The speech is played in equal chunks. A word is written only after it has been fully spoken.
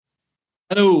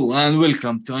Hello and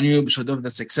welcome to a new episode of the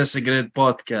Success Grid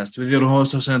podcast with your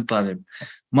host Hussein Talib.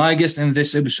 My guest in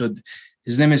this episode,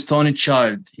 his name is Tony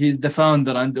Child. He is the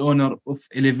founder and owner of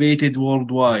Elevated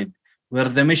Worldwide, where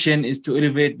the mission is to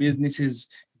elevate businesses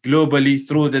globally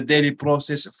through the daily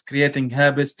process of creating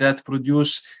habits that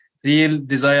produce real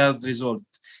desired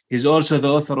results. He's also the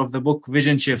author of the book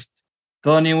Vision Shift.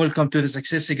 Tony, welcome to the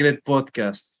Success Grid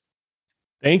podcast.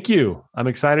 Thank you. I'm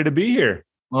excited to be here.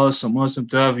 Awesome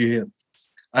to have you here.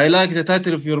 I like the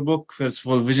title of your book, first of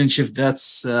all, Vision Shift.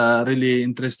 That's a really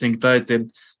interesting title.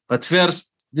 But first,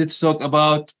 let's talk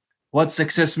about what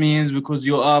success means, because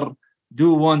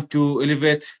do want to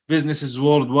elevate businesses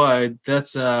worldwide.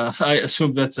 That's I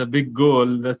assume that's a big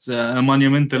goal. That's a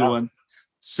monumental one.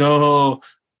 So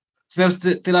first,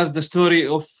 tell us the story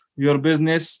of your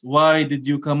business. Why did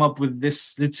you come up with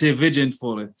this, let's say, vision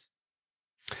for it?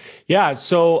 Yeah.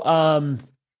 So,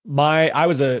 I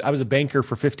was a banker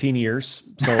for 15 years.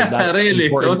 So that's really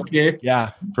important. Okay.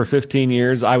 Yeah. For 15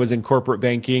 years, I was in corporate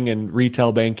banking and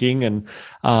retail banking and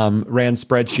ran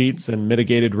spreadsheets and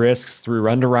mitigated risks through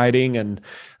underwriting and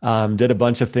did a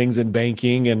bunch of things in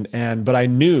banking. But I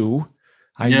knew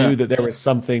that there was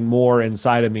something more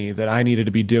inside of me that I needed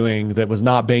to be doing that was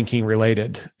not banking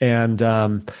related. And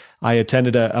I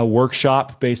attended a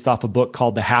workshop based off a book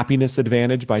called The Happiness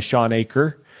Advantage by Sean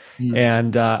Aker.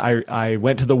 And I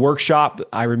went to the workshop.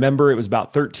 I remember it was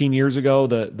about 13 years ago.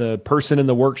 The person in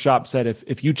the workshop said,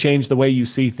 if you change the way you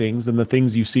see things, then the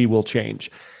things you see will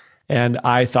change. And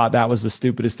I thought that was the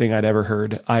stupidest thing I'd ever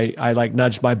heard. I like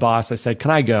nudged my boss. I said, can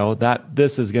I go?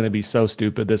 This is going to be so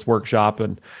stupid, this workshop.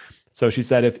 And so she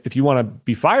said, if you want to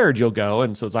be fired, you'll go.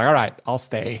 And so it's like, all right, I'll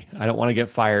stay. I don't want to get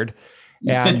fired.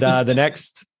 And the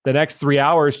next 3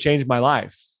 hours changed my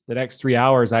life. The next 3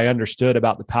 hours, I understood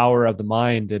about the power of the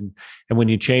mind. And when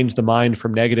you change the mind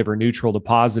from negative or neutral to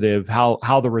positive,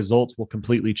 how the results will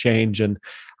completely change. And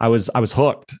I was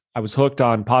hooked. I was hooked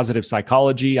on positive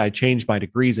psychology. I changed my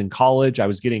degrees in college. I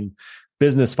was getting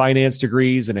business finance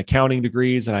degrees and accounting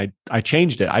degrees. And I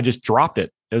changed it. I just dropped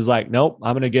it. It was like, nope,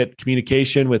 I'm going to get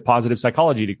communication with positive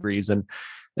psychology degrees.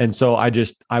 And so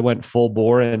I went full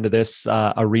bore into this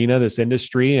arena, this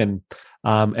industry, and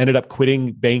ended up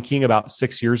quitting banking about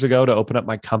 6 years ago to open up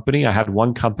my company. I had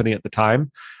one company at the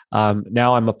time.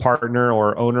 Now I'm a partner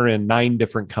or owner in 9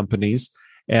 different companies,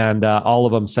 and all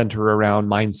of them center around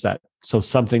mindset. So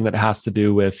something that has to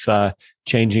do with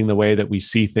changing the way that we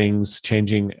see things,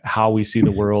 changing how we see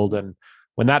the world. And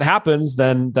when that happens,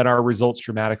 then our results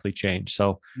dramatically change.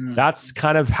 So that's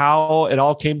kind of how it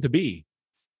all came to be.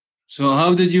 So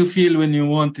how did you feel when you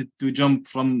wanted to jump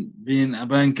from being a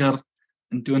banker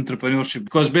into entrepreneurship?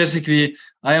 Because basically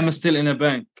I am still in a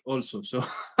bank also. So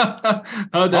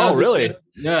really?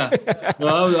 Yeah.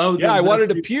 So how I wanted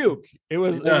to puke. It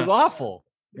was awful.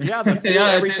 Yeah.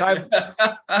 Every time.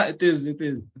 It is.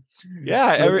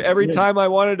 Yeah. So, every time I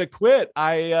wanted to quit,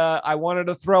 I wanted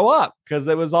to throw up because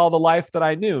it was all the life that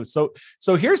I knew. So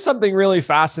here's something really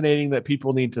fascinating that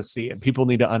people need to see and people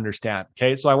need to understand.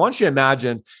 Okay. So I want you to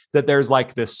imagine that there's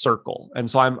like this circle.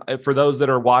 And so for those that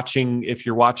are watching, if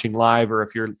you're watching live or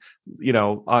if you're,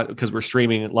 because we're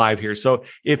streaming live here. So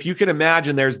if you can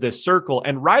imagine there's this circle,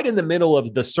 and right in the middle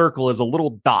of the circle is a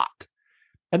little dot.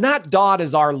 And that dot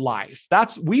is our life.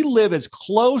 We live as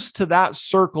close to that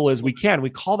circle as we can. We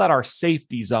call that our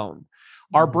safety zone.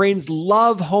 Our brains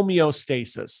love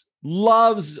homeostasis,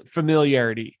 loves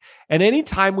familiarity. And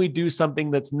anytime we do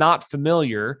something that's not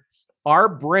familiar, our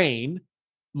brain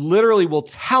literally will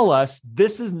tell us,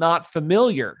 this is not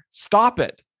familiar. Stop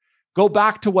it. Go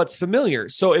back to what's familiar.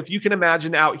 So if you can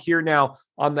imagine out here now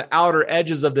on the outer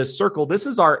edges of this circle, this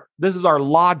is our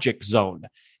logic zone.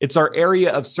 It's our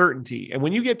area of certainty. And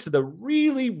when you get to the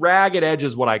really ragged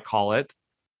edges, what I call it,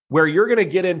 where you're going to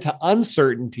get into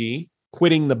uncertainty,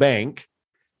 quitting the bank,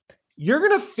 you're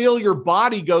going to feel your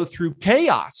body go through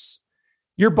chaos.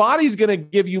 Your body's going to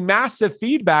give you massive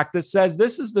feedback that says,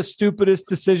 this is the stupidest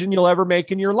decision you'll ever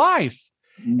make in your life.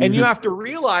 Mm-hmm. And you have to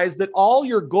realize that all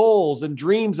your goals and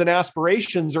dreams and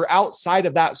aspirations are outside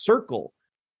of that circle.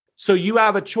 So you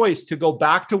have a choice to go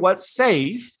back to what's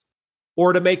safe,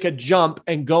 or to make a jump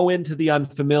and go into the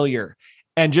unfamiliar.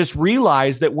 And just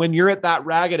realize that when you're at that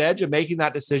ragged edge of making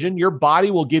that decision, your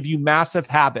body will give you massive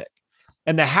havoc.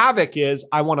 And the havoc is,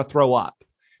 I want to throw up.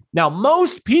 Now,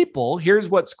 most people, here's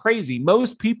what's crazy.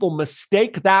 Most people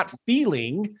mistake that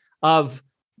feeling of,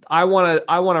 I want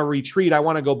to retreat, I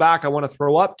want to go back, I want to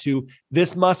throw up, to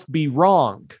this must be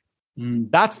wrong.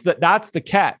 That's the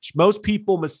catch. Most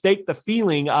people mistake the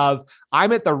feeling of,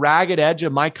 I'm at the ragged edge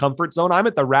of my comfort zone. I'm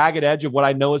at the ragged edge of what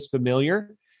I know is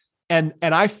familiar. And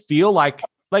I feel like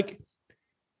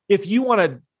if you want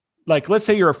to like, let's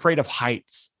say you're afraid of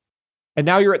heights and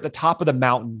now you're at the top of the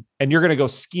mountain and you're going to go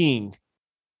skiing.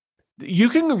 You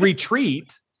can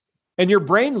retreat and your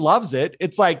brain loves it.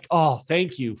 It's like, oh,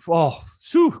 thank you. Oh,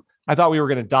 whew, I thought we were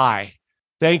going to die.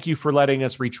 Thank you for letting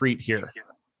us retreat here.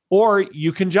 Or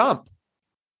you can jump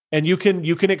and you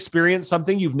can experience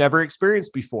something you've never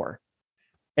experienced before.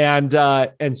 And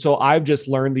so I've just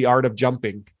learned the art of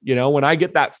jumping. You know, when I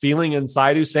get that feeling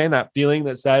inside, Hussein, that feeling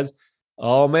that says,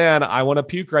 oh man, I want to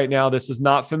puke right now, this is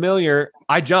not familiar,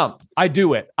 I jump. I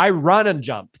do it. I run and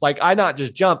jump. Like, I not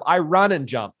just jump, I run and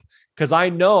jump, because I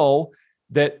know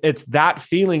that it's that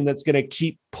feeling that's going to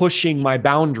keep pushing my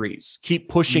boundaries, keep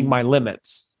pushing my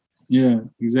limits. Yeah,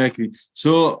 exactly.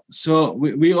 So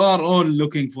we are all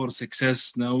looking for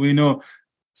success. Now we know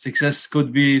success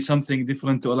could be something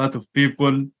different to a lot of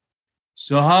people.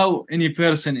 So how any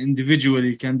person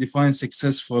individually can define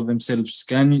success for themselves?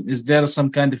 Is there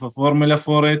some kind of a formula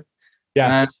for it?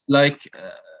 Yes.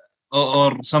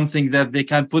 Or something that they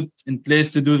can put in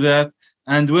place to do that?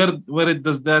 And where it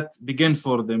does that begin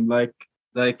for them?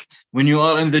 Like when you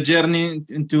are in the journey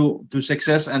into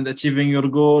success and achieving your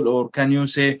goal, or can you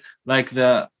say like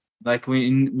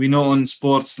we know in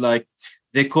sports, like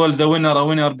they call the winner a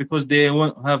winner because they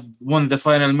have won the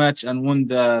final match and won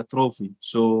the trophy.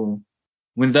 So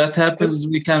when that happens,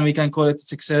 we can call it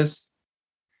success.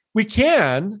 We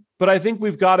can, but I think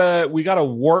we got a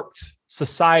warped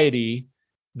society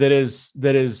that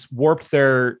is warped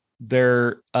their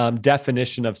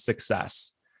definition of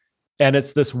success. And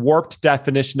it's this warped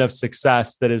definition of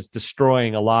success that is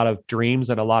destroying a lot of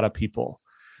dreams and a lot of people.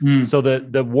 So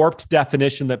the warped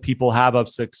definition that people have of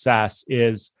success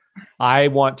is, I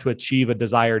want to achieve a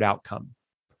desired outcome.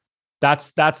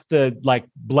 That's the like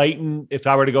blatant, if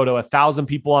I were to go to 1,000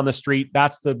 people on the street,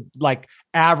 that's the like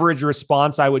average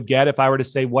response I would get if I were to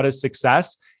say, what is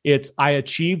success? It's, I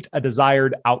achieved a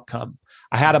desired outcome.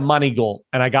 I had a money goal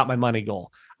and I got my money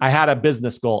goal. I had a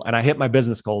business goal and I hit my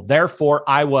business goal. Therefore,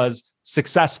 I was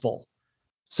successful.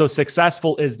 So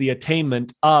successful is the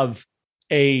attainment of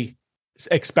a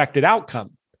expected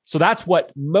outcome. So that's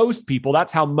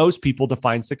how most people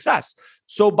define success.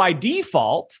 So by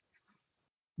default,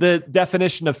 the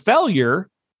definition of failure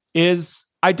is,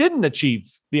 I didn't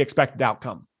achieve the expected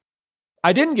outcome.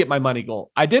 I didn't get my money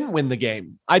goal. I didn't win the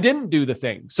game. I didn't do the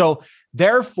thing. So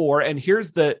therefore, and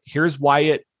here's why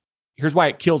it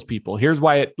kills people. Here's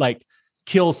why it like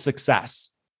kills success.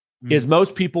 Is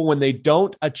most people, when they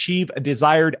don't achieve a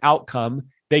desired outcome,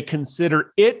 they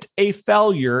consider it a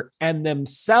failure and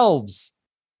themselves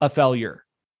a failure.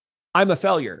 I'm a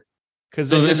failure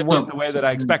because it didn't work the way that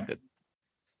I expected.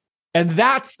 And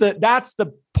that's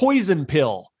the poison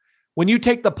pill. When you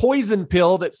take the poison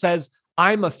pill that says,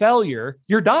 I'm a failure,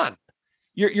 you're done.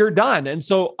 You're done. And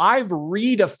so I've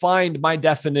redefined my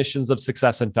definitions of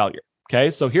success and failure.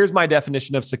 Okay. So here's my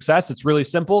definition of success. It's really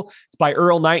simple. It's by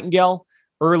Earl Nightingale,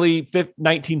 early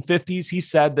 1950s. He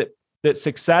said that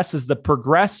success is the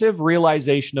progressive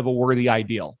realization of a worthy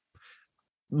ideal.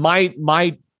 My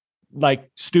like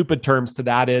stupid terms to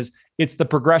that is, it's the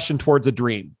progression towards a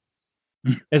dream.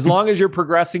 As long as you're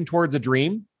progressing towards a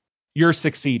dream, you're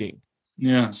succeeding.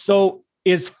 Yeah. So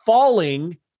is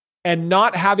falling and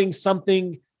not having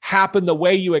something happen the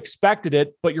way you expected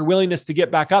it, but your willingness to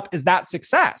get back up, is that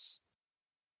success?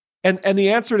 And the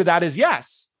answer to that is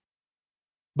yes.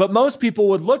 But most people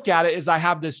would look at it as, I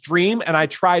have this dream and I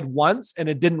tried once and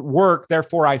it didn't work,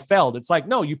 therefore I failed. It's like,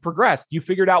 no, you progressed. You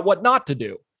figured out what not to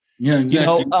do. Yeah,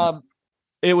 exactly.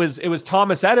 It was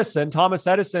Thomas Edison. Thomas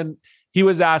Edison, he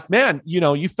was asked, man,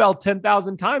 you fell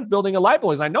 10,000 times building a light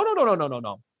bulb. He's like, no.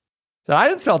 So I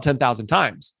didn't fail 10,000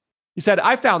 times. He said,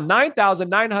 I found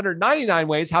 9,999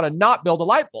 ways how to not build a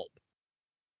light bulb.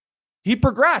 He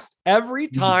progressed. Every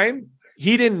time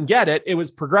he didn't get it, it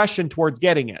was progression towards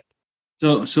getting it.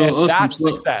 So that's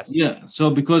success. Yeah.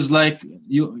 So because like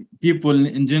people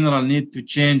in general need to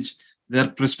change their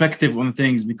perspective on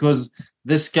things, because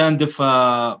this kind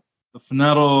of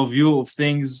narrow view of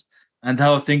things and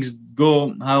how things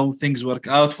go, how things work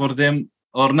out for them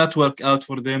or not work out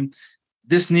for them,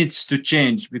 this needs to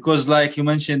change. Because like you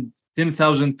mentioned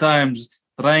 10,000 times,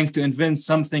 trying to invent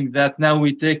something that now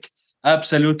we take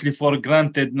absolutely for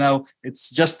granted. Now it's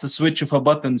just a switch of a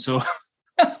button. So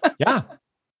yeah.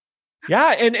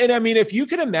 And I mean, if you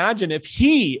can imagine,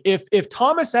 if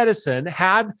Thomas Edison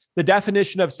had the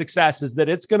definition of success is that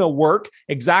it's going to work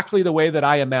exactly the way that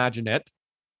I imagine it,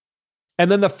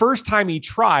 and then the first time he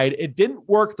tried, it didn't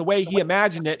work the way he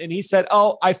imagined it, and he said,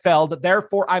 oh, I failed,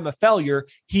 therefore I'm a failure,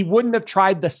 he wouldn't have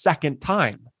tried the second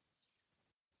time.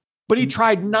 But he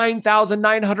tried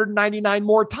 9,999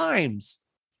 more times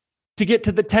to get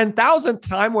to the 10,000th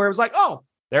time where it was like, oh,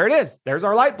 There it is. There's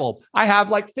our light bulb. I have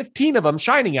like 15 of them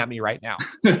shining at me right now.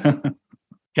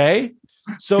 Okay.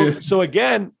 So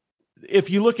again, if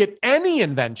you look at any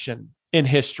invention in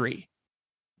history,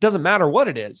 doesn't matter what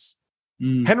it is.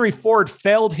 Henry Ford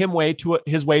failed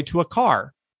his way to a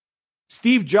car.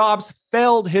 Steve Jobs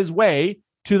failed his way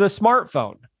to the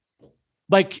smartphone.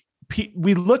 Like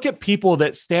we look at people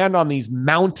that stand on these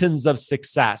mountains of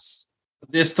success.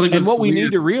 And what we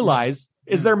need to realize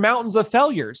is they're mountains of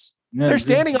failures. Yeah, they're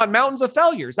standing on mountains of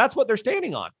failures. That's what they're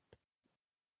standing on.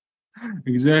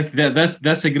 Exactly.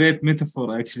 That's a great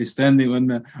metaphor, actually, standing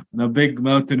on a big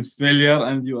mountain of failure,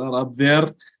 and you are up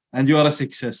there and you are a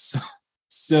success.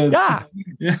 So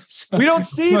we don't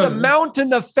see the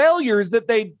mountain of failures that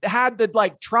they had to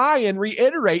like try and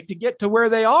reiterate to get to where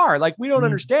they are. Like we don't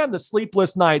understand the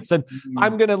sleepless nights and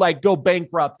I'm going to like go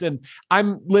bankrupt and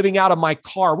I'm living out of my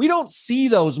car. We don't see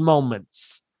those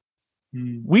moments.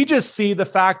 We just see the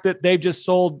fact that they've just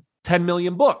sold 10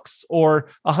 million books or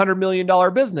 $100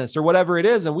 million business or whatever it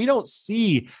is. And we don't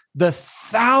see the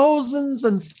thousands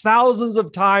and thousands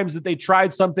of times that they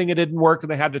tried something, it didn't work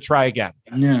and they had to try again.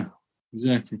 Yeah.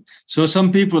 Exactly. So a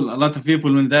lot of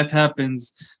people, when that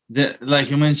happens, like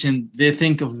you mentioned, they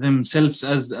think of themselves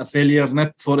as a failure,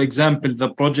 not, for example, the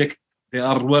project they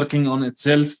are working on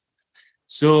itself.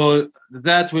 So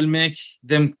that will make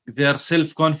their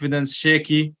self-confidence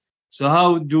shaky. So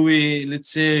how do we,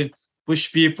 let's say,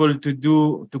 push people to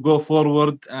go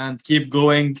forward and keep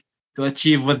going to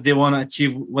achieve what they want to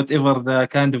achieve, whatever the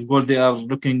kind of goal they are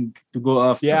looking to go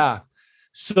after? Yeah.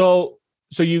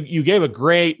 So you gave a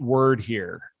great word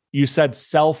here. You said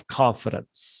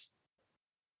self-confidence.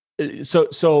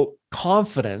 So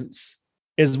confidence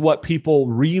is what people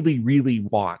really, really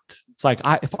want. It's like,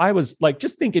 if I was like,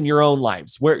 just think in your own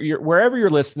lives, wherever you're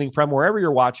listening from, wherever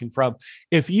you're watching from,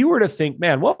 if you were to think,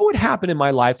 man, what would happen in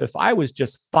my life if I was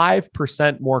just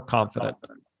 5% more confident?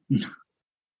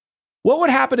 What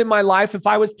would happen in my life if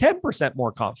I was 10%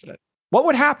 more confident? What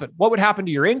would happen? What would happen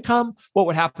to your income? What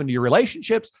would happen to your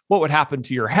relationships? What would happen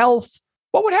to your health?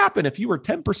 What would happen if you were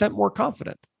 10% more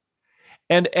confident?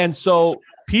 And so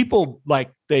people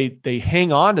like they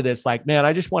hang on to this like, man,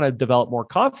 I just want to develop more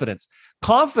confidence.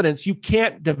 Confidence you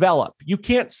can't develop. You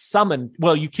can't summon.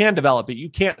 Well, you can develop it. You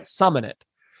can't summon it.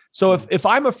 So if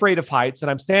I'm afraid of heights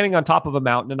and I'm standing on top of a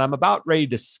mountain and I'm about ready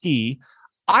to ski,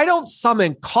 I don't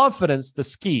summon confidence to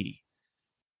ski.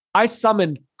 I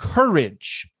summon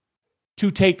courage to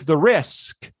take the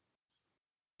risk,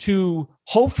 to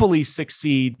hopefully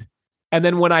succeed. And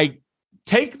then when I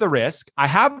take the risk, I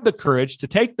have the courage to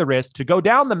take the risk, to go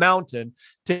down the mountain,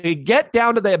 to get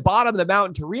down to the bottom of the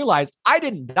mountain, to realize I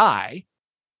didn't die.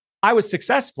 I was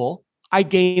successful. I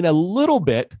gain a little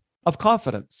bit of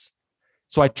confidence.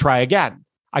 So I try again.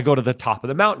 I go to the top of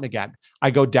the mountain again. I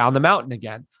go down the mountain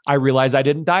again. I realize I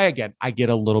didn't die again. I get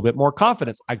a little bit more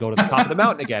confidence. I go to the top of the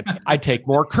mountain again. I take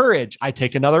more courage. I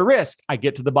take another risk. I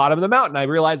get to the bottom of the mountain. I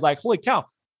realize like, holy cow,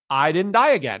 I didn't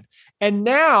die again. And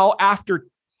now after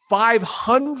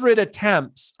 500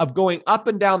 attempts of going up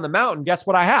and down the mountain, guess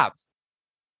what I have?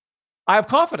 I have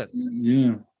confidence. Yeah,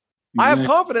 exactly. I have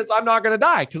confidence I'm not going to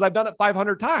die because I've done it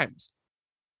 500 times.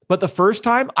 But the first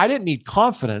time I didn't need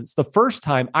confidence. The first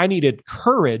time I needed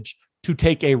courage to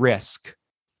take a risk.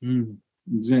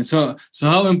 Exactly. So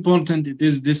how important it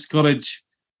is, this courage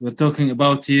we're talking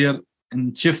about here,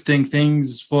 in shifting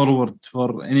things forward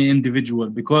for any individual,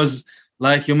 because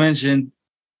like you mentioned,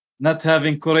 not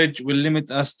having courage will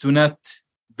limit us to not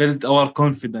build our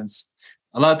confidence.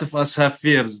 A lot of us have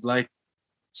fears, like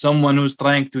someone who's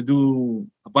trying to do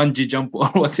a bungee jump or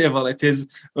whatever it is,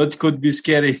 it could be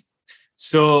scary.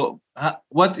 So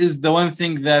what is the one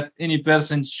thing that any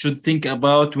person should think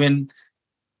about when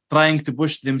trying to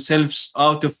push themselves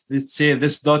out of, let's say,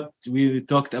 this dot we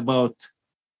talked about?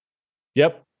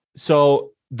 Yep.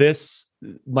 So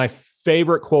my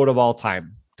favorite quote of all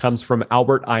time comes from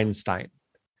Albert Einstein.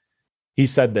 He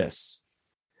said this.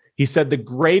 He said, the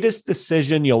greatest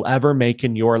decision you'll ever make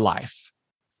in your life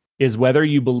is whether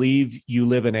you believe you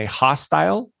live in a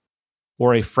hostile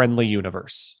or a friendly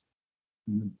universe.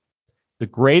 The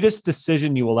greatest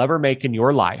decision you will ever make in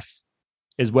your life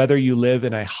is whether you live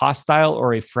in a hostile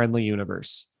or a friendly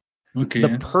universe. Okay.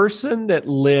 The person that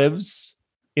lives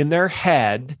in their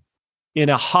head in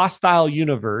a hostile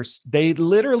universe, they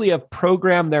literally have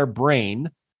programmed their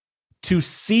brain to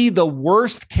see the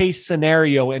worst case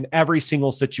scenario in every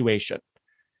single situation.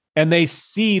 And they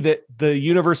see that the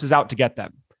universe is out to get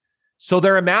them. So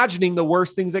they're imagining the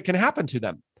worst things that can happen to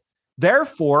them.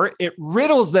 Therefore, it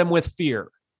riddles them with fear.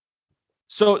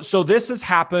 So this has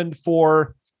happened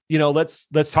for, let's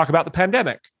talk about the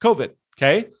pandemic, COVID.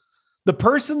 Okay. The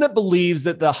person that believes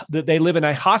that that they live in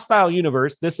a hostile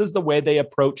universe, this is the way they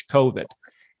approach COVID.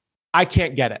 I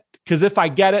can't get it. Because if I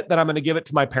get it, then I'm going to give it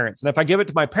to my parents. And if I give it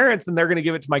to my parents, then they're going to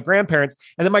give it to my grandparents.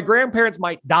 And then my grandparents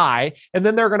might die. And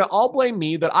then they're going to all blame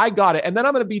me that I got it. And then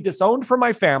I'm going to be disowned from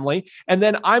my family. And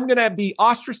then I'm going to be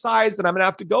ostracized. And I'm going to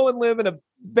have to go and live in a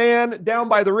van down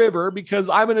by the river because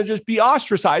I'm going to just be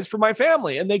ostracized from my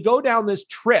family. And they go down this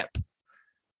trip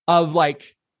of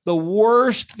like the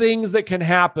worst things that can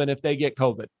happen if they get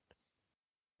COVID.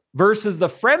 Versus the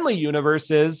friendly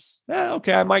universe is,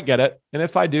 okay, I might get it. And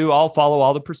if I do, I'll follow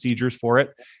all the procedures for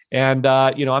it. And,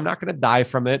 I'm not going to die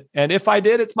from it. And if I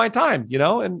did, it's my time,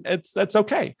 and that's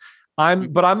okay.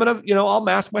 But I'm going to, I'll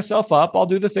mask myself up. I'll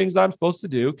do the things that I'm supposed to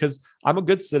do because I'm a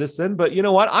good citizen, but you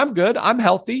know what? I'm good. I'm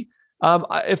healthy.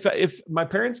 If my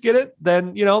parents get it,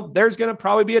 then, there's going to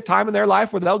probably be a time in their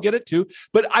life where they'll get it too.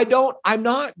 But I'm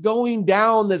not going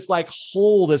down this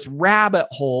this rabbit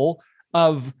hole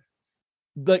of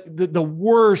the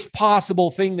worst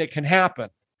possible thing that can happen.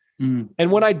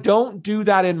 And when I don't do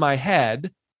that in my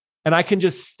head and I can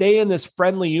just stay in this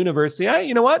friendly universe,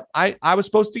 you know what? I was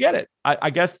supposed to get it.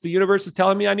 I guess the universe is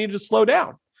telling me I need to slow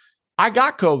down. I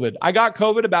got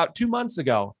COVID about 2 months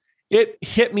ago. It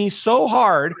hit me so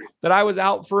hard that I was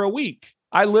out for a week.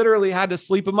 I literally had to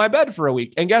sleep in my bed for a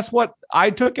week. And guess what?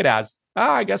 I took it as,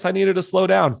 I guess I needed to slow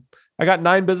down. I got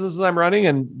 9 businesses I'm running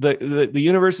and the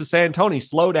universe is saying, Tony,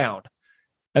 slow down.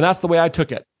 And that's the way I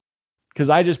took it, because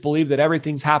I just believe that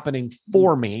everything's happening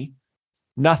for me.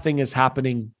 Nothing is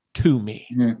happening to me.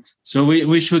 Yeah. So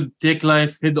we should take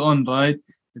life head on, right?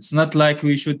 It's not like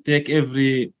we should take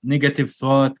every negative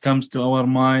thought comes to our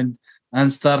mind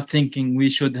and start thinking we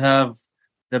should have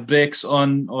the brakes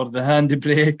on or the hand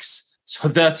brakes. So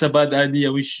that's a bad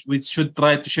idea. We should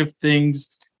try to shift things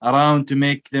around to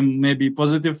make them maybe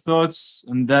positive thoughts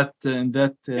and that.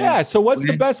 Yeah. So what's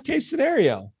the best case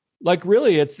scenario? Like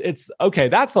really, it's okay.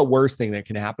 That's the worst thing that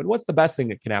can happen. What's the best thing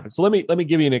that can happen? So let me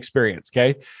give you an experience.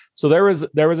 Okay. So there was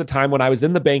a time when I was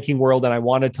in the banking world and I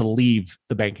wanted to leave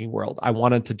the banking world. I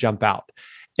wanted to jump out.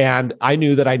 And I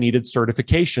knew that I needed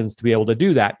certifications to be able to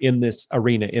do that in this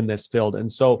arena, in this field.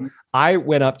 And so I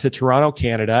went up to Toronto,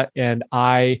 Canada, and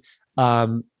I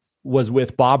was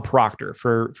with Bob Proctor.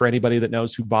 For anybody that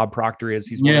knows who Bob Proctor is,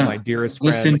 he's one of my dearest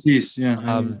friends. Rest in peace.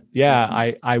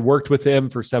 I worked with him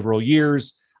for several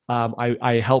years.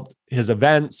 I helped his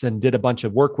events and did a bunch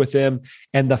of work with him.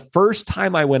 And the first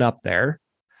time I went up there,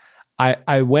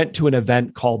 I went to an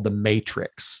event called The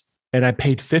Matrix, and I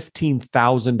paid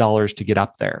 $15,000 to get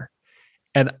up there.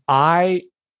 And I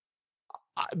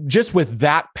just with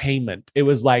that payment, it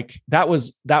was like, that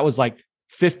was like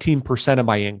 15% of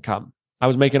my income. I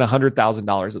was making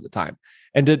 $100,000 at the time.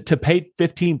 And to pay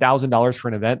 $15,000 for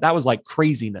an event, that was like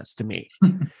craziness to me.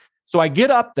 So I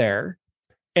get up there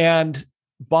and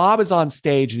Bob is on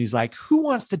stage and he's like, who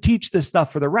wants to teach this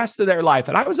stuff for the rest of their life?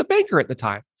 And I was a banker at the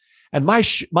time. And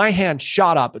my hand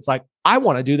shot up. It's like, I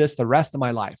want to do this the rest of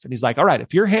my life. And he's like, all right,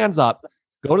 if your hand's up,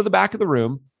 go to the back of the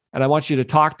room. And I want you to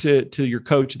talk to your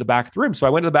coach at the back of the room. So I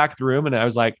went to the back of the room and I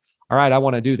was like, all right, I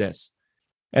want to do this.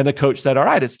 And the coach said, all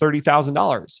right, it's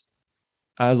 $30,000.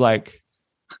 I was like,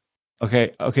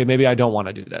 okay, maybe I don't want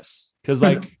to do this. Cause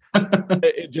like,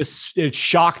 it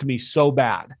shocked me so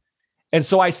bad. And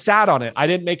so I sat on it. I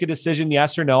didn't make a decision,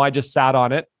 yes or no. I just sat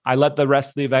on it. I let the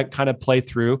rest of the event kind of play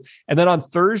through. And then on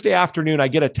Thursday afternoon, I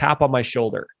get a tap on my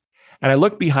shoulder and I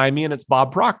look behind me and it's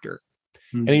Bob Proctor.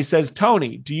 And he says,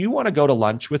 Tony, do you want to go to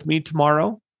lunch with me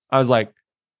tomorrow? I was like,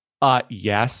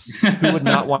 yes. Who would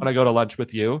not want to go to lunch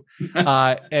with you?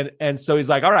 And so he's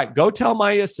like, all right, go tell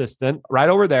my assistant right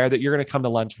over there that you're going to come to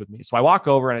lunch with me. So I walk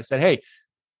over and I said, hey,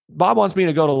 Bob wants me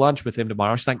to go to lunch with him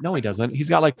tomorrow. She's like, no, he doesn't. He's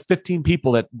got like 15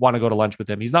 people that want to go to lunch with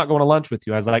him. He's not going to lunch with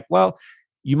you. I was like, well,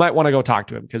 you might want to go talk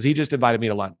to him because he just invited me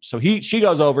to lunch. So she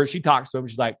goes over, she talks to him.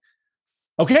 She's like,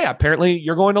 okay, apparently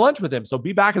you're going to lunch with him. So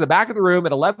be back in the back of the room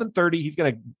at 11:30. He's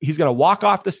going to walk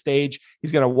off the stage.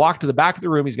 He's going to walk to the back of the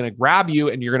room. He's going to grab you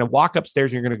and you're going to walk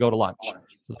upstairs and you're going to go to lunch. I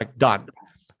was like, done.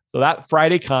 So that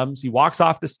Friday comes, he walks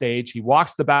off the stage. He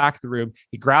walks to the back of the room.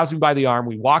 He grabs me by the arm.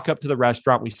 We walk up to the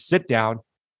restaurant. We sit down.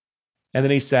 And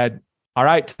then he said, all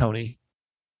right, Tony,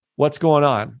 what's going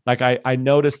on? Like, I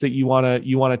noticed that you want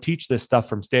to teach this stuff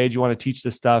from stage. You want to teach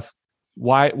this stuff.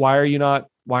 Why are you not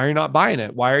buying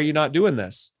it? Why are you not doing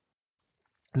this?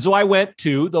 And so I went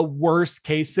to the worst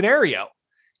case scenario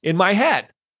in my head.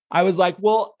 I was like,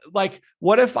 well, like,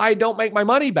 what if I don't make my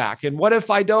money back? And what if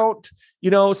I don't,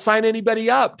 sign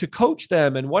anybody up to coach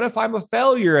them? And what if I'm a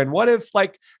failure? And what if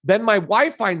like, then my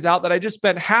wife finds out that I just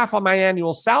spent half on my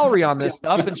annual salary on this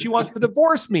stuff and she wants to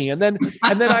divorce me. And then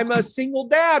I'm a single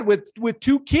dad with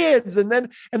 2 kids. And then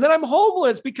I'm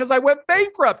homeless because I went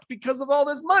bankrupt because of all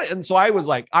this money. And so I was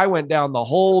like, I went down the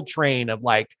whole train of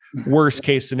like worst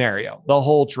case scenario, the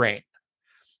whole train.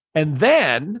 And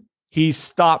then he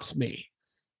stops me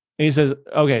and he says,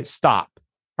 okay, stop.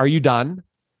 Are you done?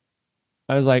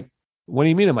 I was like, what do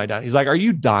you mean am I done? He's like, are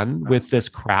you done with this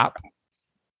crap?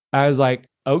 I was like,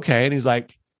 okay. And he's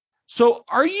like, so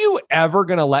are you ever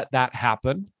going to let that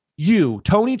happen? You,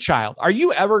 Tony Child, are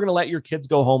you ever going to let your kids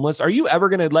go homeless? Are you ever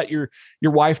going to let your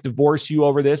wife divorce you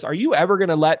over this? Are you ever going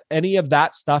to let any of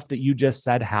that stuff that you just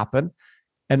said happen?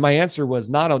 And my answer was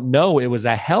not a no. It was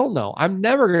a hell no. I'm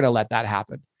never going to let that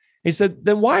happen. He said,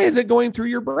 then why is it going through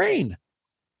your brain?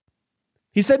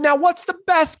 He said, now what's the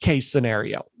best case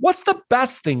scenario? What's the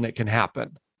best thing that can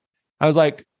happen? I was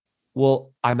like,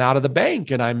 well, I'm out of the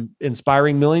bank and I'm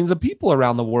inspiring millions of people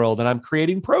around the world and I'm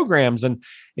creating programs. And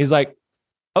he's like,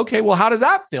 okay, well, how does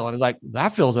that feel? And he's like,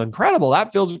 that feels incredible.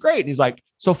 That feels great. And he's like,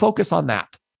 so focus on that.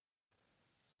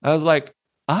 I was like,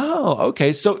 oh,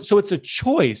 okay. So it's a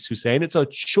choice, Hussein. It's a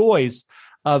choice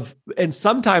of, and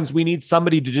sometimes we need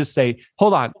somebody to just say,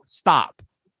 hold on, stop.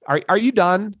 Are you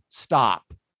done? Stop.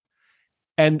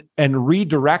 And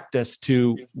redirect us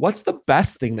to what's the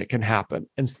best thing that can happen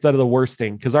instead of the worst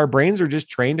thing. Because our brains are just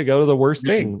trained to go to the worst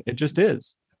thing. It just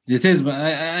is. It is, but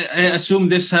I assume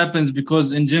this happens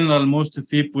because in general, most of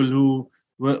people who,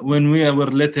 when we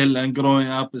were little and growing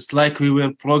up, it's like we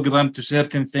were programmed to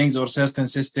certain things or certain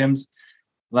systems.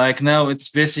 Like now it's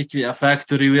basically a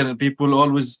factory where people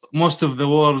always, most of the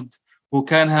world who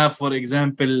can have, for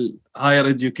example, higher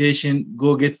education,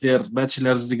 go get their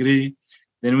bachelor's degree.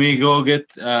 Then we go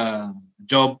get a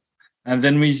job and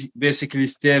then we basically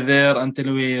stay there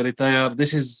until we retire.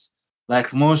 This is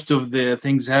like most of the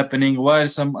things happening, while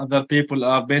some other people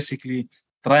are basically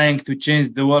trying to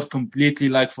change the world completely.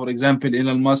 Like, for example,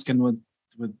 Elon Musk and with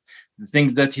the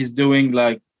things that he's doing,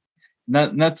 like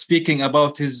not speaking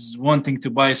about his wanting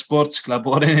to buy a sports club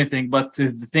or anything, but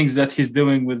the things that he's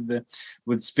doing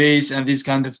with space and these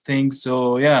kind of things.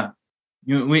 So yeah,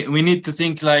 we need to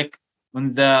think like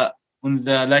on the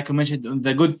like I mentioned, on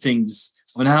the good things,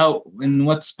 on how and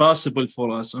what's possible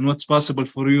for us, on what's possible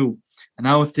for you, and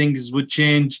how things would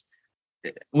change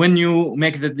when you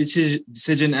make the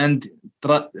decision and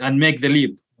make the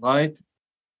leap, right?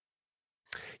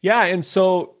 Yeah, and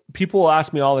so people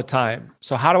ask me all the time,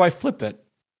 so how do I flip it?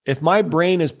 If my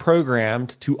brain is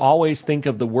programmed to always think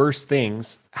of the worst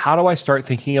things, how do I start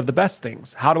thinking of the best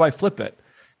things? How do I flip it?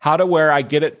 How do where I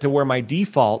get it to where my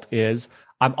default is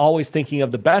I'm always thinking of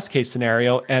the best case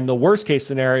scenario, and the worst case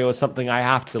scenario is something I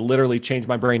have to literally change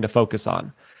my brain to focus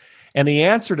on. And the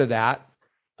answer to that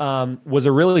was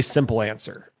a really simple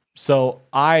answer. So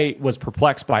I was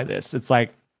perplexed by this. It's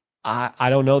like, I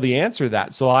don't know the answer to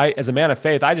that. So I, as a man of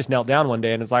faith, I just knelt down one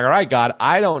day and it's like, all right, God,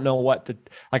 I don't know what to,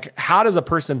 like, how does a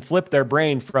person flip their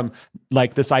brain from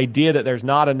like this idea that there's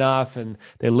not enough and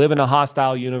they live in a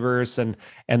hostile universe and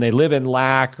they live in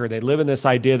lack, or they live in this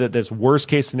idea that this worst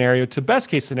case scenario to best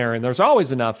case scenario, and there's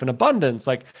always enough and abundance,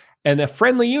 like, and a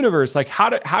friendly universe. Like, how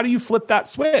do you flip that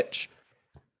switch?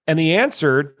 And the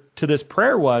answer to this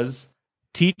prayer was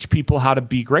teach people how to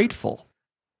be grateful.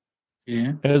 Yeah.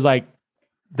 And it was like,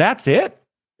 that's it.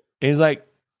 And he's like,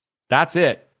 that's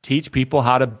it. Teach people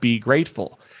how to be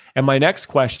grateful. And my next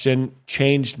question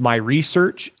changed my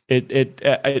research.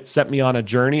 It set me on a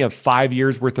journey of 5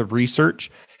 years worth of research.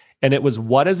 And it was,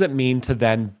 what does it mean to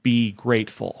then be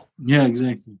grateful? Yeah,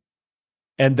 exactly.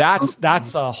 And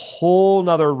that's a whole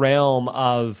nother realm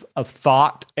of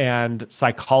thought and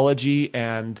psychology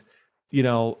and,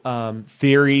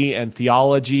 theory and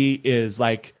theology, is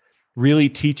like really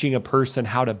teaching a person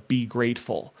how to be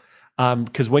grateful.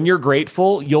 Because when you're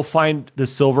grateful, you'll find the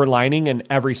silver lining in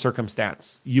every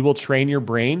circumstance. You will train your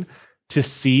brain to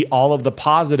see all of the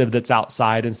positive that's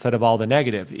outside instead of all the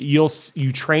negative. You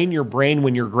train your brain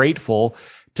when you're grateful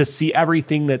to see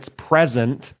everything that's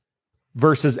present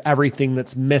versus everything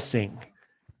that's missing.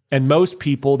 And most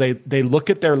people, they look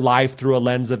at their life through a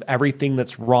lens of everything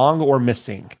that's wrong or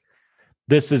missing.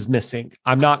 This is missing.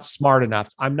 I'm not smart enough.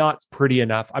 I'm not pretty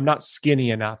enough. I'm not skinny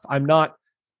enough. I'm not,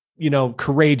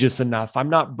 courageous enough. I'm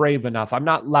not brave enough. I'm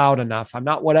not loud enough. I'm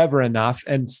not whatever enough.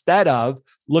 Instead of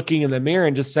looking in the mirror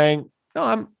and just saying,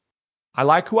 no, I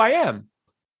like who I am.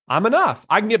 I'm enough.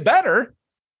 I can get better,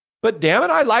 but damn it,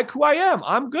 I like who I am.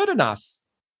 I'm good enough.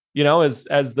 As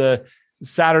the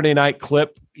Saturday night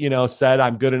clip, said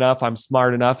I'm good enough, I'm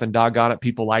smart enough, and doggone it,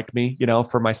 people like me.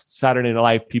 For my Saturday Night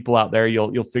Live people out there,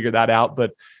 you'll figure that out.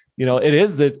 But it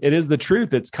is the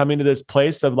truth. It's coming to this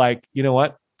place of like, you know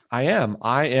what, I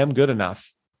am good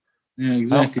enough. Yeah,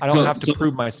 exactly. I don't have to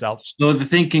prove myself. So the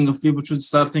thinking of people should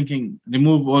start thinking,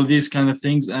 remove all these kind of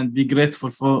things and be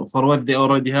grateful for what they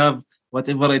already have,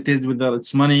 whatever it is, whether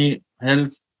it's money,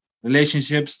 health,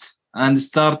 relationships, and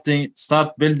start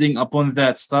building upon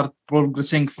that, start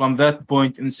progressing from that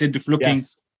point instead of looking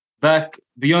back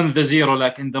beyond the zero,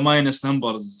 like in the minus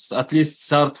numbers. At least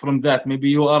start from that. Maybe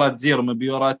you are at 0, maybe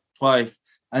you are at 5,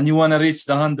 and you want to reach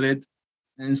the 100.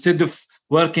 Instead of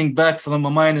working back from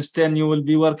a minus 10, you will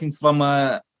be working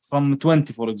from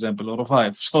 20, for example, or a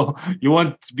 5. So you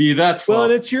won't be that far. Well,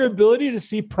 and it's your ability to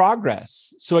see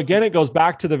progress. So again, it goes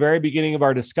back to the very beginning of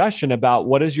our discussion about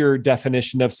what does your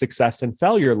definition of success and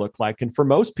failure look like? And for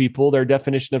most people, their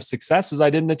definition of success is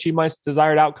I didn't achieve my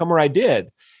desired outcome, or I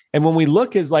did. And when we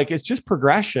look is like, it's just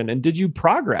progression. And did you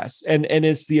progress? And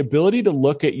it's the ability to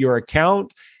look at your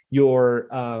account, your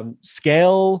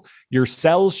scale, your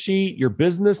sales sheet, your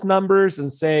business numbers, and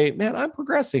say, man, I'm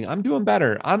progressing. I'm doing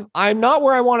better. I'm not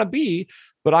where I want to be,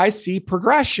 but I see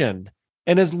progression.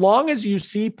 And as long as you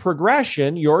see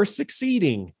progression, you're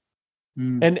succeeding.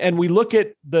 And we look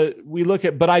at,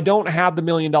 but I don't have the $1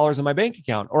 million in my bank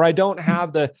account, or I don't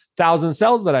have the 1,000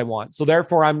 sales that I want. So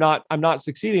therefore I'm not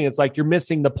succeeding. It's like, you're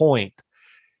missing the point.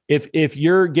 If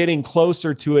you're getting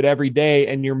closer to it every day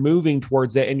and you're moving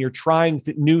towards it and you're trying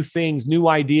new things, new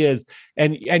ideas,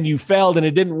 and you failed and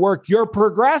it didn't work, you're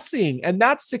progressing, and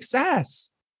that's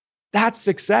success. That's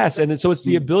success. And so it's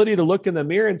the ability to look in the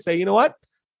mirror and say, you know what?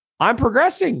 I'm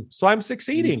progressing, so I'm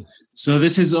succeeding. So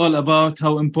this is all about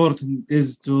how important it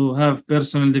is to have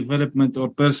personal development or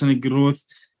personal growth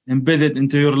embedded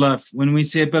into your life. When we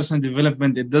say personal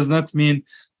development, it does not mean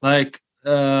like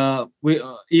we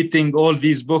eating all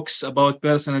these books about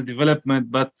personal development,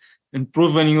 but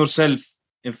improving yourself.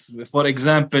 If, for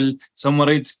example, someone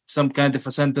reads some kind of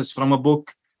a sentence from a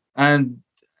book and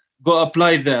go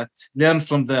apply that, learn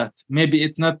from that. Maybe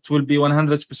it not will be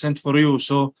 100% for you.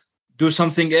 So do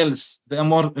something else. The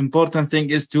more important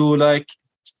thing is to like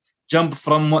jump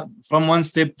from one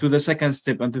step to the second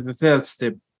step and to the third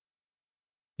step.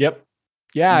 Yep.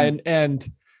 Yeah. And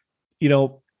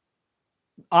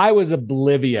I was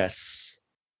oblivious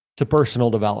to personal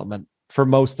development for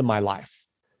most of my life.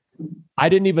 I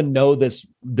didn't even know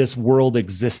this world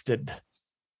existed,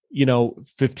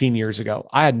 15 years ago.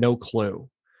 I had no clue.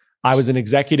 I was an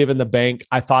executive in the bank.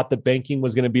 I thought that banking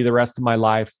was going to be the rest of my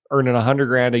life, earning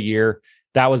 $100,000 a year.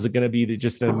 That was going to be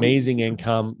just an amazing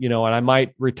income, and I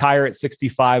might retire at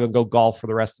 65 and go golf for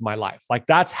the rest of my life. Like,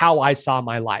 that's how I saw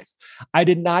my life. It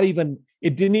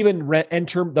didn't even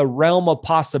enter the realm of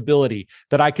possibility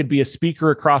that I could be a speaker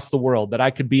across the world, that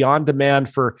I could be on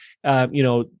demand for,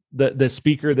 the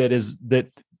speaker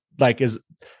that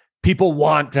people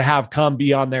want to have come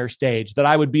be on their stage, that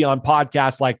I would be on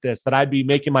podcasts like this, that I'd be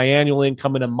making my annual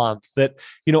income in a month, that,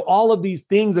 all of these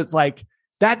things, it's like,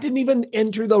 that didn't even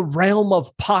enter the realm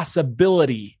of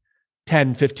possibility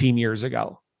 10, 15 years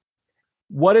ago.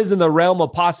 What is in the realm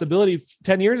of possibility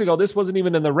 10 years ago? This wasn't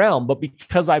even in the realm, but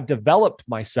because I've developed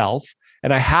myself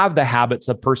and I have the habits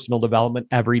of personal development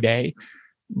every day,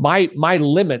 my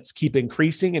limits keep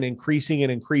increasing and increasing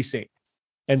and increasing,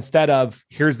 instead of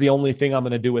here's the only thing I'm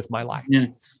going to do with my life. Yeah.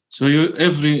 So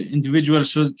every individual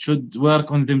should work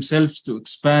on themselves to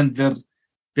expand their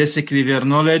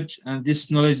knowledge, and this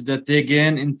knowledge that they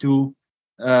gain into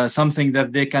something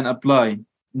that they can apply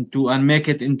into and make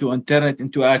it into and turn it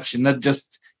into action, not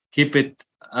just keep it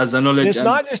as a knowledge. It's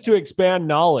not just to expand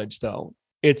knowledge, though.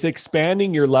 It's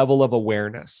expanding your level of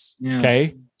awareness. Yeah.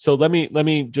 Okay. So let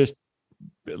me just,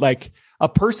 like, a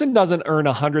person doesn't earn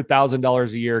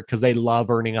 $100,000 a year because they love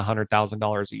earning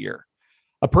 $100,000 a year.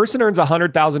 A person earns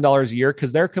 $100,000 a year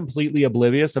because they're completely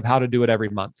oblivious of how to do it every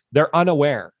month. They're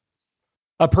unaware.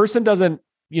 A person doesn't,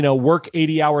 work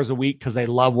 80 hours a week because they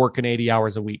love working 80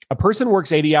 hours a week. A person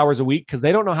works 80 hours a week because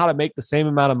they don't know how to make the same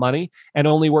amount of money and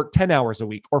only work 10 hours a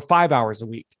week or 5 hours a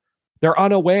week. They're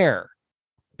unaware.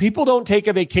 People don't take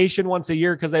a vacation once a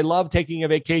year because they love taking a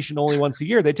vacation only once a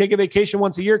year. They take a vacation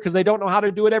once a year because they don't know how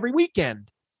to do it every weekend.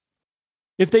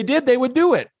 If they did, they would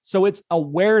do it. So it's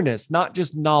awareness, not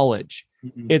just knowledge.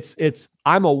 Mm-hmm. It's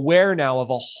I'm aware now of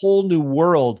a whole new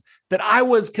world that I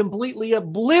was completely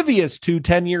oblivious to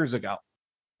 10 years ago.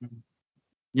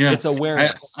 Yeah, it's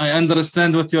awareness. I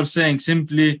understand what you're saying.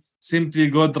 Simply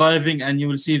go driving and you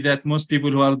will see that most people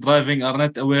who are driving are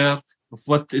not aware of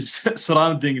what is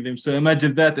surrounding them. So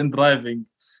imagine that in driving.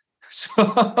 So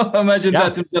imagine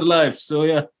that in their life. So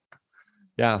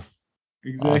yeah.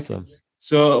 Exactly. Awesome.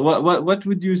 So what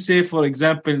would you say, for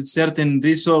example, certain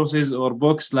resources or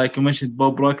books, like you mentioned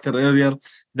Bob Proctor earlier,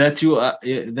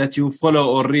 that you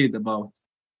follow or read about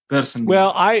personally?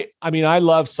 Well, I mean, I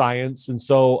love science. And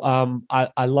so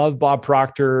I love Bob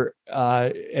Proctor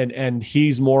and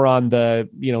he's more on the,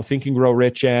 Think and Grow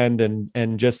Rich end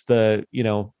and just the,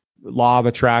 law of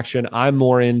attraction. I'm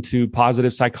more into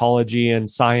positive psychology and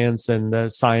science and the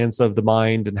science of the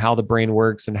mind and how the brain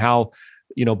works and how,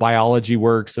 biology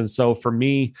works. And so for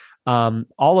me,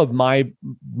 all of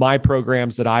my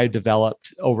programs that I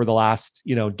developed over the last,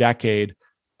 decade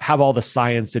have all the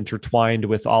science intertwined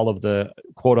with all of the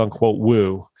quote unquote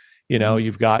woo.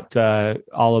 You've got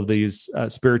all of these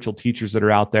spiritual teachers that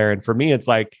are out there. And for me, it's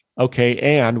like, okay,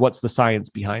 and what's the science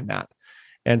behind that?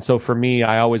 And so for me,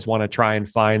 I always want to try and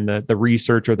find the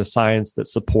research or the science that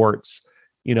supports,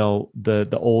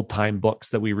 the old time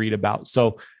books that we read about.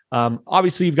 So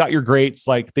obviously you've got your greats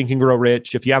like Think and Grow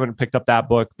Rich. If you haven't picked up that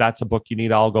book, that's a book you need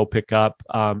to all go pick up.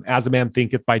 As a Man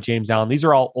Thinketh by James Allen. These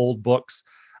are all old books.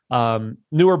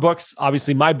 Newer books,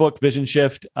 obviously my book, Vision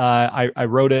Shift, I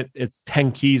wrote it. It's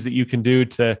 10 keys that you can do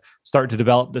to start to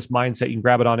develop this mindset. You can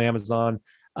grab it on Amazon.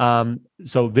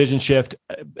 So Vision Shift.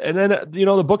 And then,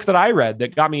 the book that I read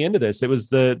that got me into this, it was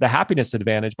the Happiness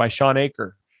Advantage by Sean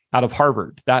Aker out of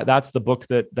Harvard. That's the book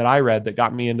that I read that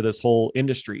got me into this whole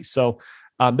industry. So,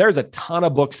 there's a ton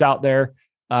of books out there.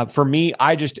 For me,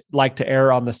 I just like to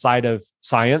err on the side of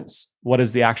science. What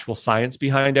is the actual science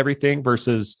behind everything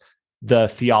versus the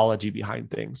theology behind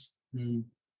things?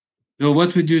 So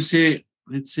what would you say,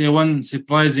 let's say one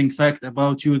surprising fact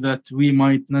about you that we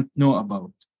might not know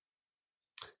about?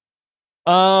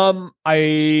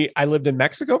 I lived in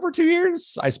Mexico for 2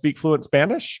 years. I speak fluent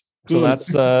Spanish. So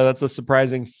that's a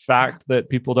surprising fact that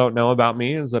people don't know about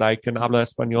me, is that I can hablar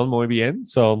español muy bien.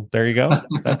 So there you go.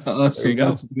 That's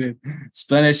great.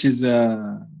 Spanish is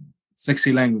a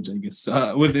sexy language, I guess,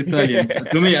 with Italian.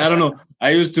 To me, I don't know.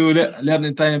 I used to learn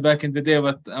Italian back in the day,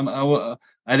 but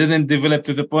I didn't develop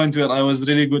to the point where I was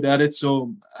really good at it.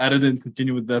 So I didn't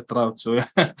continue with that route. So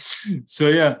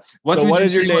yeah. What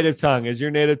is your native tongue? Is your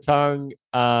native tongue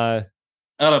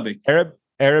Arabic?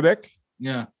 Arabic?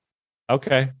 Yeah.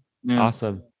 Okay. Yeah.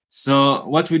 Awesome. So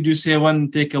what would you say one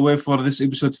takeaway for this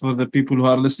episode for the people who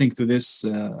are listening to this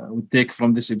would take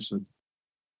from this episode?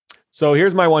 So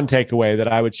here's my one takeaway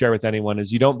that I would share with anyone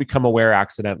is you don't become aware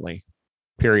accidentally,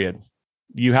 period.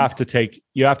 You have to take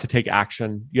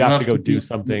action. You have to go do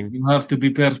something. You have to be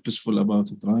purposeful about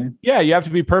it, right? Yeah, you have to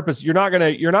be purposeful. You're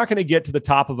not gonna get to the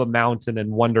top of a mountain and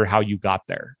wonder how you got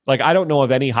there. Like, I don't know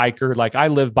of any hiker. Like, I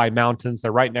live by mountains.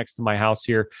 They're right next to my house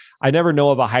here. I never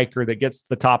know of a hiker that gets to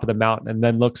the top of the mountain and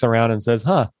then looks around and says,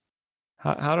 how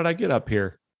did I get up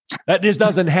here? That just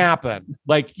doesn't happen.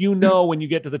 Like, when you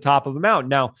get to the top of a mountain.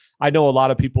 Now, I know a lot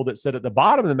of people that sit at the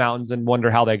bottom of the mountains and wonder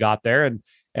how they got there.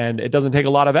 And it doesn't take a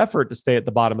lot of effort to stay at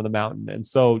the bottom of the mountain. And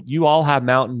so you all have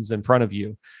mountains in front of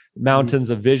you, mountains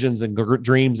of visions and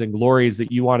dreams and glories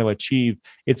that you want to achieve.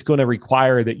 It's going to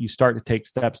require that you start to take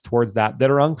steps towards that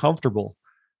are uncomfortable,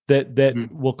 that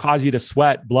will cause you to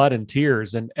sweat blood and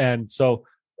tears. And so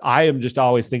I am just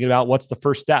always thinking about what's the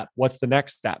first step? What's the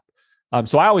next step?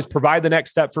 So I always provide the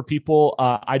next step for people.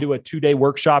 I do a 2-day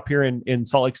workshop here in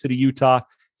Salt Lake City, Utah.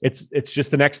 It's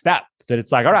just the next step. That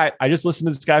it's like, all right, I just listened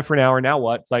to this guy for an hour. Now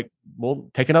what? It's like, well,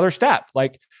 take another step.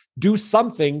 Like, do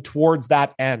something towards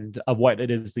that end of what it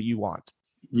is that you want.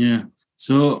 Yeah.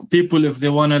 So people, if they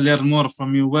want to learn more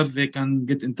from you, where they can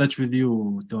get in touch with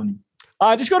you, Tony?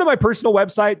 Just go to my personal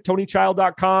website,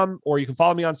 tonychild.com, or you can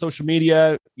follow me on social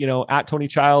media, at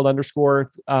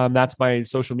 @tonychild_. That's my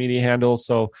social media handle.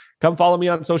 So come follow me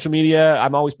on social media.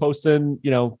 I'm always posting,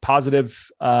 positive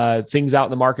things out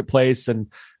in the marketplace and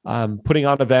putting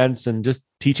on events and just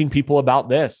teaching people about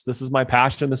this. This is my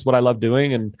passion. This is what I love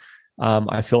doing. And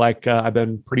I feel like I've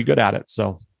been pretty good at it.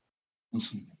 So.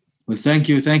 Awesome. Well, thank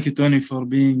you, Tony, for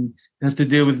being here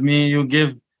today with me. You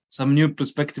give some new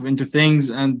perspective into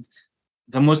things. And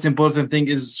the most important thing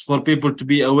is for people to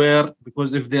be aware,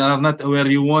 because if they are not aware,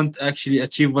 you won't actually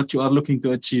achieve what you are looking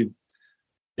to achieve.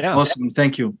 Yeah. Awesome.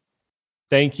 Thank you.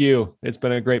 Thank you. It's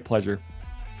been a great pleasure.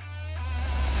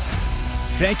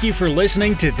 Thank you for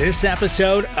listening to this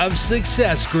episode of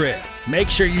Success Grid. Make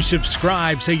sure you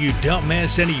subscribe so you don't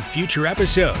miss any future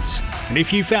episodes. And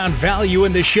if you found value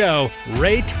in the show,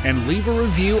 rate and leave a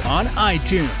review on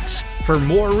iTunes. For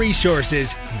more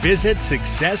resources, visit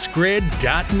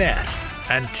successgrid.net.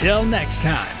 Until next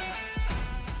time.